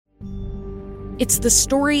It's the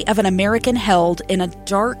story of an American held in a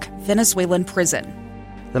dark Venezuelan prison.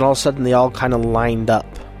 Then all of a sudden they all kind of lined up.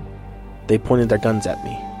 They pointed their guns at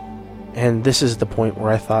me. And this is the point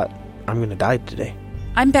where I thought, I'm going to die today.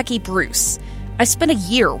 I'm Becky Bruce. I spent a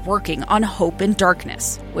year working on Hope in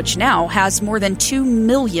Darkness, which now has more than 2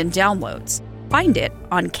 million downloads. Find it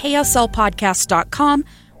on kslpodcast.com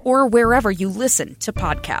or wherever you listen to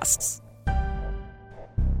podcasts.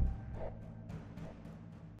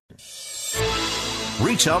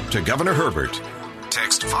 Reach out to Governor Herbert.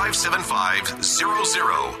 Text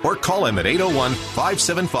 57500 or call him at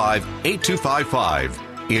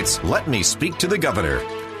 801-575-8255. It's Let Me Speak to the Governor.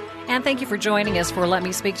 And thank you for joining us for Let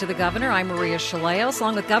Me Speak to the Governor. I'm Maria Chaleos,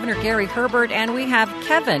 along with Governor Gary Herbert, and we have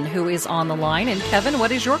Kevin, who is on the line. And Kevin,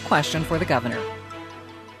 what is your question for the governor?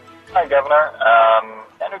 Hi, Governor.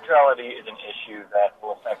 Net neutrality is an issue that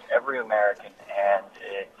will affect every American, and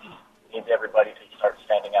it needs everybody to start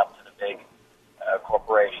standing up to the big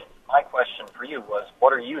corporations. My question for you was,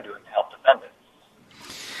 what are you doing to help defend it?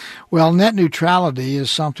 Well, net neutrality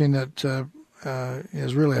is something that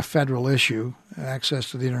is really a federal issue,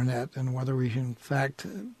 access to the Internet, and whether we can, in fact,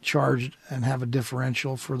 charge and have a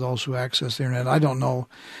differential for those who access the Internet. I don't know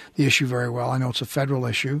the issue very well. I know it's a federal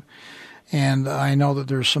issue, and I know that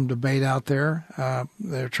there's some debate out there.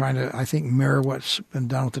 They're trying to, I think, mirror what's been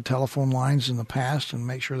done with the telephone lines in the past and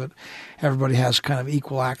make sure that everybody has kind of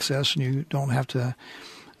equal access and you don't have to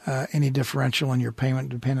any differential in your payment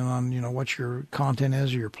depending on, what your content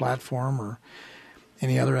is or your platform or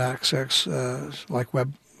any other access like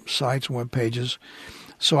websites and web pages.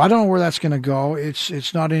 So I don't know where that's going to go.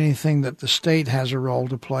 It's not anything that the state has a role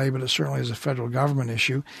to play, but it certainly is a federal government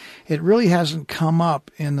issue. It really hasn't come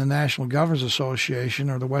up in the National Governors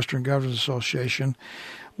Association or the Western Governors Association,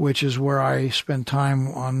 which is where I spend time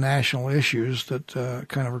on national issues that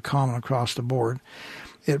kind of are common across the board.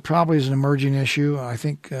 It probably is an emerging issue. I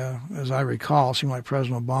think, as I recall, it seemed like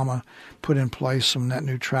President Obama put in place some net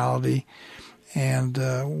neutrality. And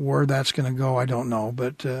where that's going to go, I don't know.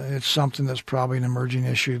 But it's something that's probably an emerging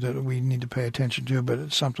issue that we need to pay attention to, but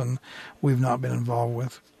it's something we've not been involved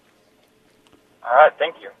with. All right,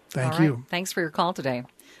 thank you. Thank you. Right. Thanks for your call today.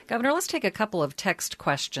 Governor, let's take a couple of text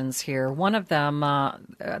questions here. One of them,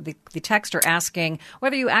 the texter asking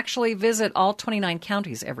whether you actually visit all 29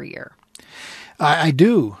 counties every year. I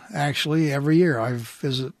do, actually, every year. I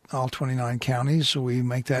visit all 29 counties, so we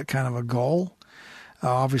make that kind of a goal.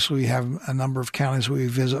 Obviously, we have a number of counties we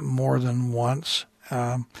visit more than once.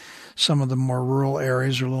 Some of the more rural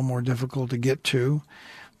areas are a little more difficult to get to,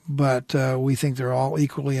 but we think they're all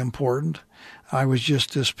equally important. I was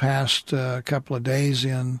just this past couple of days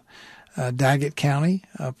in Daggett County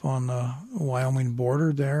up on the Wyoming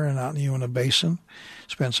border there and out in Uinta Basin.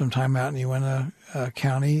 Spent some time out in Uinta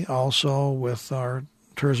County also with our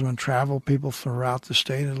tourism and travel people throughout the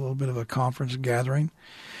state at a little bit of a conference gathering.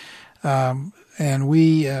 And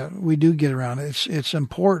we do get around. It's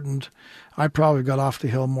important. I probably got off the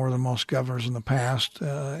hill more than most governors in the past.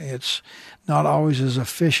 It's not always as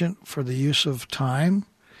efficient for the use of time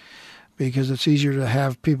because it's easier to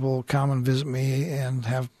have people come and visit me and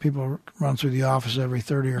have people run through the office every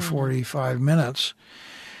 30 or 45 minutes,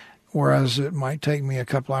 whereas it might take me a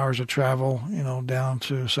couple hours of travel, down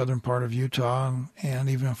to southern part of Utah, and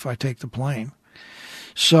even if I take the plane.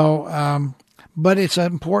 So, but it's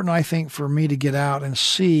important, I think, for me to get out and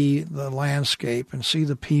see the landscape and see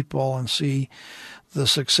the people and see the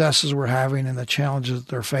successes we're having and the challenges that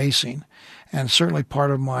they're facing. And certainly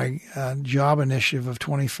part of my job initiative of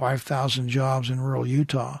 25,000 jobs in rural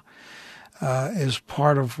Utah is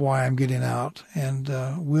part of why I'm getting out. And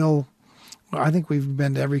I think we've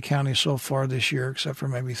been to every county so far this year except for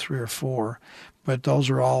maybe 3 or 4. But those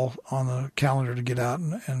are all on the calendar to get out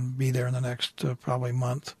and be there in the next probably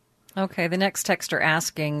month. Okay, the next texter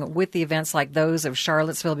asking, with the events like those of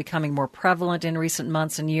Charlottesville becoming more prevalent in recent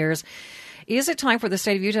months and years, is it time for the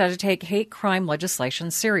state of Utah to take hate crime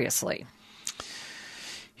legislation seriously?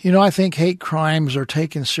 I think hate crimes are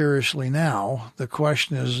taken seriously now. The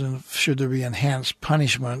question is, should there be enhanced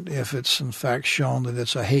punishment if it's in fact shown that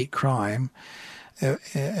it's a hate crime?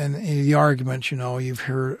 And the argument, you've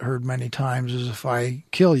heard many times is if I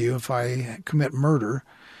kill you, if I commit murder,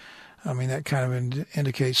 I mean, that kind of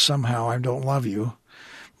indicates somehow I don't love you,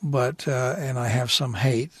 but and I have some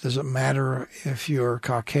hate. Does it matter if you're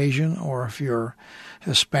Caucasian or if you're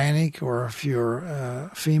Hispanic or if you're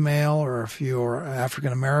female or if you're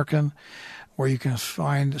African American, where you can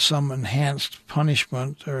find some enhanced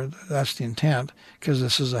punishment, or that's the intent, because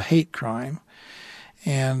this is a hate crime.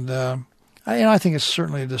 And I think it's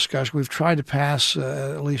certainly a discussion. We've tried to pass,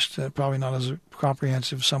 at least probably not as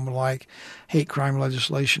comprehensive as some would like, hate crime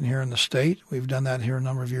legislation here in the state. We've done that here a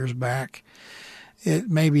number of years back. It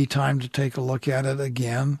may be time to take a look at it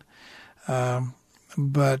again.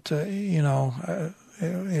 But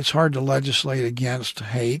it's hard to legislate against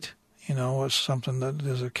hate. It's something that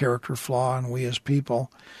is a character flaw in we as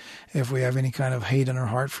people if we have any kind of hate in our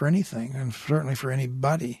heart for anything, and certainly for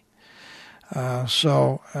anybody.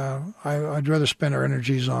 So I'd rather spend our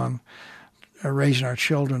energies on raising our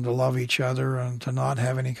children to love each other and to not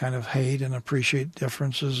have any kind of hate and appreciate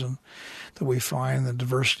differences and that we find the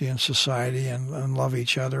diversity in society and love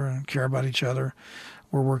each other and care about each other.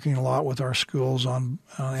 We're working a lot with our schools on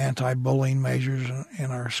anti-bullying measures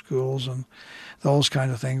in our schools and those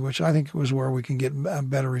kind of things, which I think was where we can get a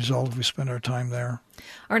better result if we spend our time there.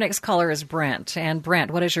 Our next caller is Brent. And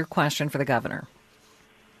Brent, what is your question for the governor?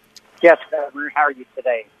 Yes, Governor. How are you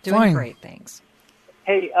today? Doing Fine. Great, thanks.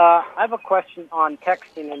 Hey, I have a question on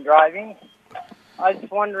texting and driving. I was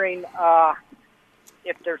wondering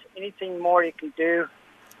if there's anything more you can do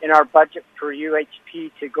in our budget for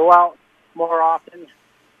UHP to go out more often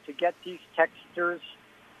to get these texters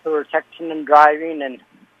who are texting and driving and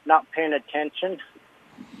not paying attention.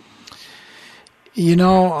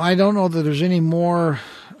 I don't know that there's any more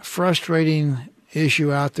frustrating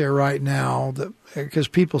issue out there right now because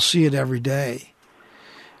people see it every day,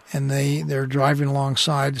 and they're driving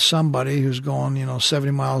alongside somebody who's going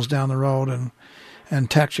 70 miles down the road and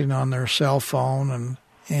texting on their cell phone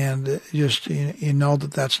and just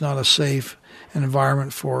that's not a safe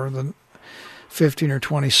environment for the 15 or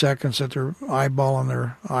 20 seconds that they're eyeballing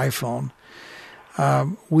their iPhone.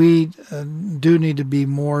 We do need to be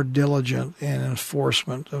more diligent in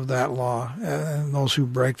enforcement of that law and those who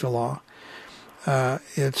break the law.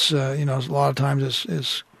 It's a lot of times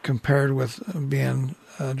it's compared with being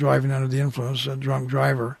driving under the influence, a drunk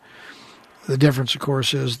driver. The difference, of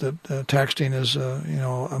course, is that texting is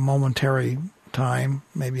a momentary time,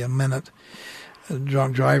 maybe a minute.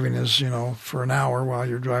 Drunk driving is for an hour while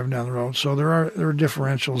you're driving down the road. So there are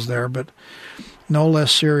differentials there, but no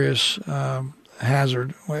less serious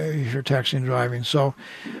hazard if you're texting and driving. So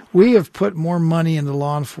we have put more money into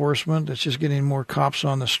law enforcement. It's just getting more cops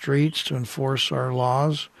on the streets to enforce our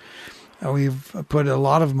laws. We've put a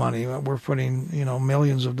lot of money. We're putting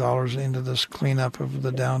millions of dollars into this cleanup of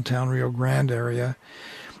the downtown Rio Grande area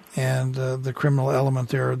and the criminal element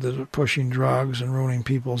there that are pushing drugs and ruining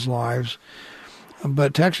people's lives.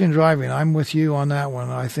 But texting and driving, I'm with you on that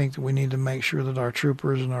one. I think that we need to make sure that our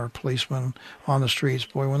troopers and our policemen on the streets,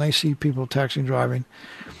 boy, when they see people texting and driving,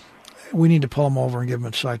 we need to pull them over and give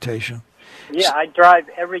them a citation. Yeah, I drive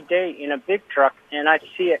every day in a big truck, and I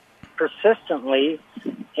see it persistently,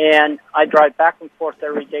 and I drive back and forth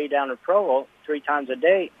every day down to Provo 3 times a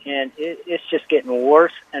day, and it's just getting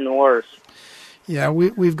worse and worse. Yeah,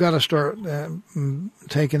 we've got to start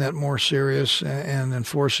taking that more serious and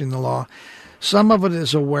enforcing the law. Some of it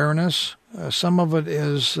is awareness. Some of it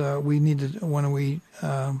is we need to, when we,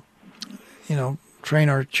 train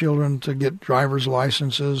our children to get driver's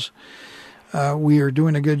licenses. We are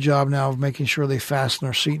doing a good job now of making sure they fasten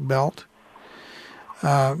their seat belt.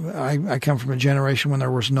 I come from a generation when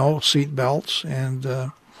there was no seat belts,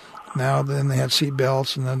 and now then they had seat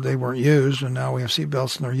belts and then they weren't used, and now we have seat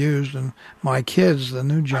belts and they're used. And my kids, the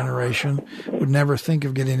new generation, would never think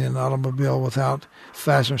of getting in an automobile without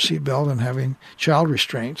fastening a seat belt and having child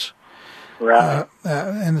restraints. Right.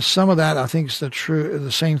 And some of that, I think, is the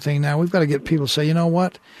same thing now. We've got to get people to say, you know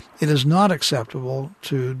what? It is not acceptable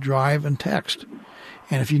to drive and text.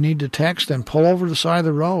 And if you need to text, then pull over to the side of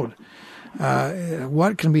the road.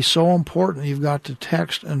 What can be so important? You've got to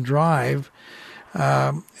text and drive.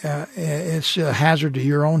 It's a hazard to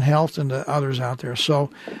your own health and to others out there. So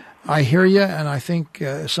I hear you, and I think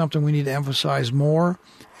it's something we need to emphasize more.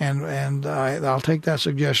 And I'll take that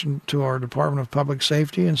suggestion to our Department of Public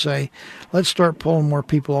Safety and say, let's start pulling more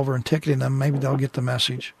people over and ticketing them. Maybe they'll get the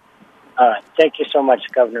message. All right. Thank you so much,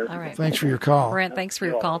 Governor. All right. Thanks for your call. Brent, thanks for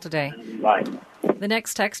your call today. Bye. The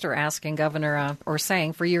next texter asking, Governor, or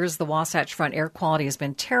saying, for years the Wasatch Front air quality has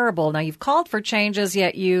been terrible. Now, you've called for changes,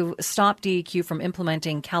 yet you stopped DEQ from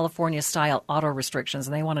implementing California-style auto restrictions,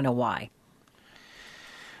 and they want to know why.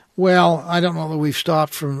 Well, I don't know that we've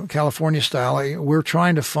stopped from California style. We're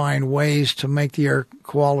trying to find ways to make the air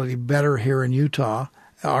quality better here in Utah.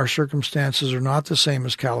 Our circumstances are not the same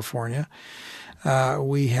as California.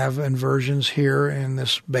 We have inversions here in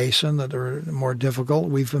this basin that are more difficult.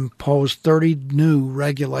 We've imposed 30 new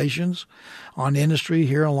regulations on industry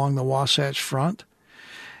here along the Wasatch Front.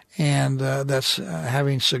 and that's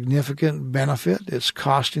having significant benefit. It's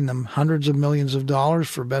costing them hundreds of millions of dollars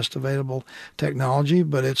for best available technology,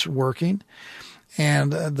 but it's working.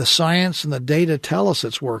 And the science and the data tell us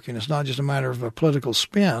it's working. It's not just a matter of a political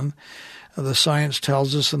spin. The science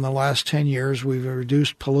tells us in the last 10 years we've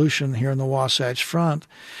reduced pollution here in the Wasatch Front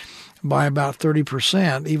by about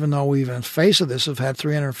 30%, even though we've, in the face of this, have had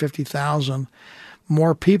 350,000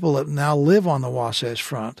 more people that now live on the Wasatch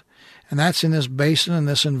Front. And that's in this basin and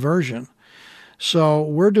this inversion. So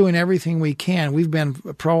we're doing everything we can. We've been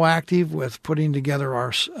proactive with putting together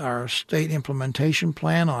our state implementation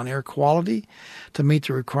plan on air quality to meet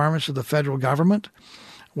the requirements of the federal government.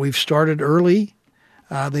 We've started early.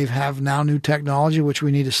 They have now new technology, which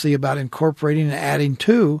we need to see about incorporating and adding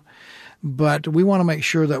to. But we want to make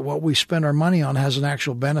sure that what we spend our money on has an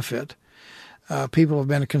actual benefit. People have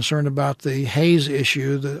been concerned about the haze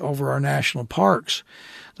issue over our national parks.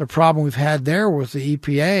 The problem we've had there with the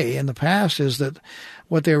EPA in the past is that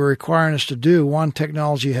what they were requiring us to do, one,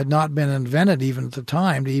 technology had not been invented even at the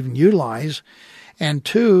time to even utilize, and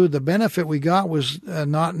two, the benefit we got was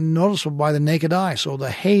not noticeable by the naked eye. So the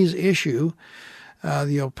haze issue,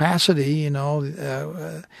 the opacity,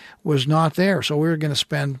 was not there. So we were going to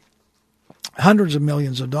spend hundreds of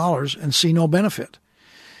millions of dollars and see no benefit.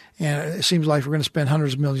 And it seems like if we're going to spend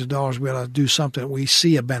hundreds of millions of dollars, we ought to do something that we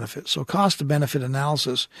see a benefit. So cost-to-benefit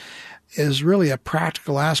analysis is really a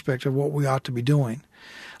practical aspect of what we ought to be doing.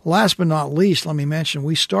 Last but not least, let me mention,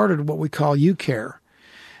 we started what we call UCare,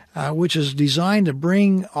 which is designed to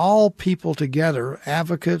bring all people together,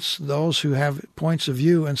 advocates, those who have points of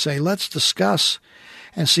view, and say, let's discuss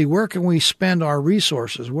and see where can we spend our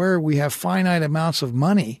resources, where we have finite amounts of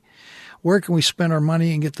money, where can we spend our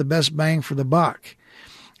money and get the best bang for the buck.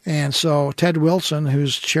 And so Ted Wilson,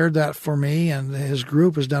 who's chaired that for me, and his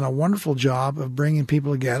group has done a wonderful job of bringing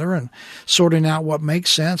people together and sorting out what makes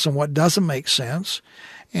sense and what doesn't make sense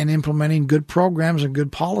and implementing good programs and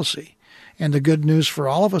good policy. And the good news for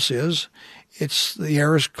all of us is the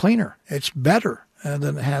air is cleaner. It's better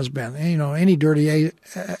than it has been. And, any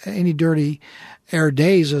dirty air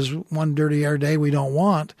days is one dirty air day we don't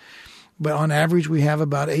want. But on average, we have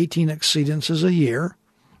about 18 exceedances a year.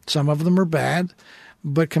 Some of them are bad.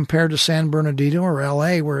 But compared to San Bernardino or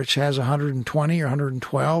L.A., where it has 120 or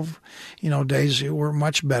 112, days, we're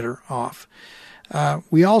much better off.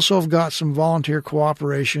 We also have got some volunteer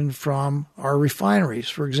cooperation from our refineries.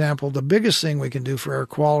 For example, the biggest thing we can do for air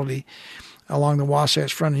quality along the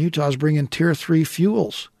Wasatch Front in Utah is bring in Tier 3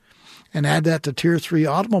 fuels and add that to Tier 3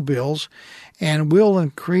 automobiles, and we'll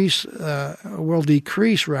decrease the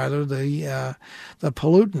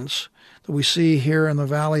pollutants that we see here in the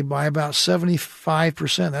valley by about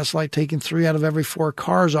 75%. That's like taking 3 out of every 4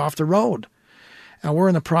 cars off the road. And we're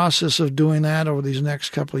in the process of doing that over these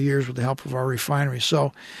next couple of years with the help of our refineries.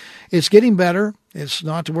 So it's getting better. It's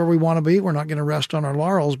not to where we want to be. We're not going to rest on our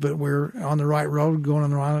laurels, but we're on the right road, going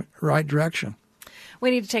in the right direction.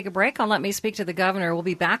 We need to take a break. Let me speak to the governor. We'll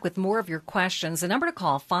be back with more of your questions. The number to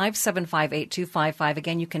call, 575-8255.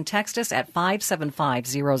 Again, you can text us at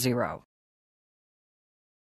 57500.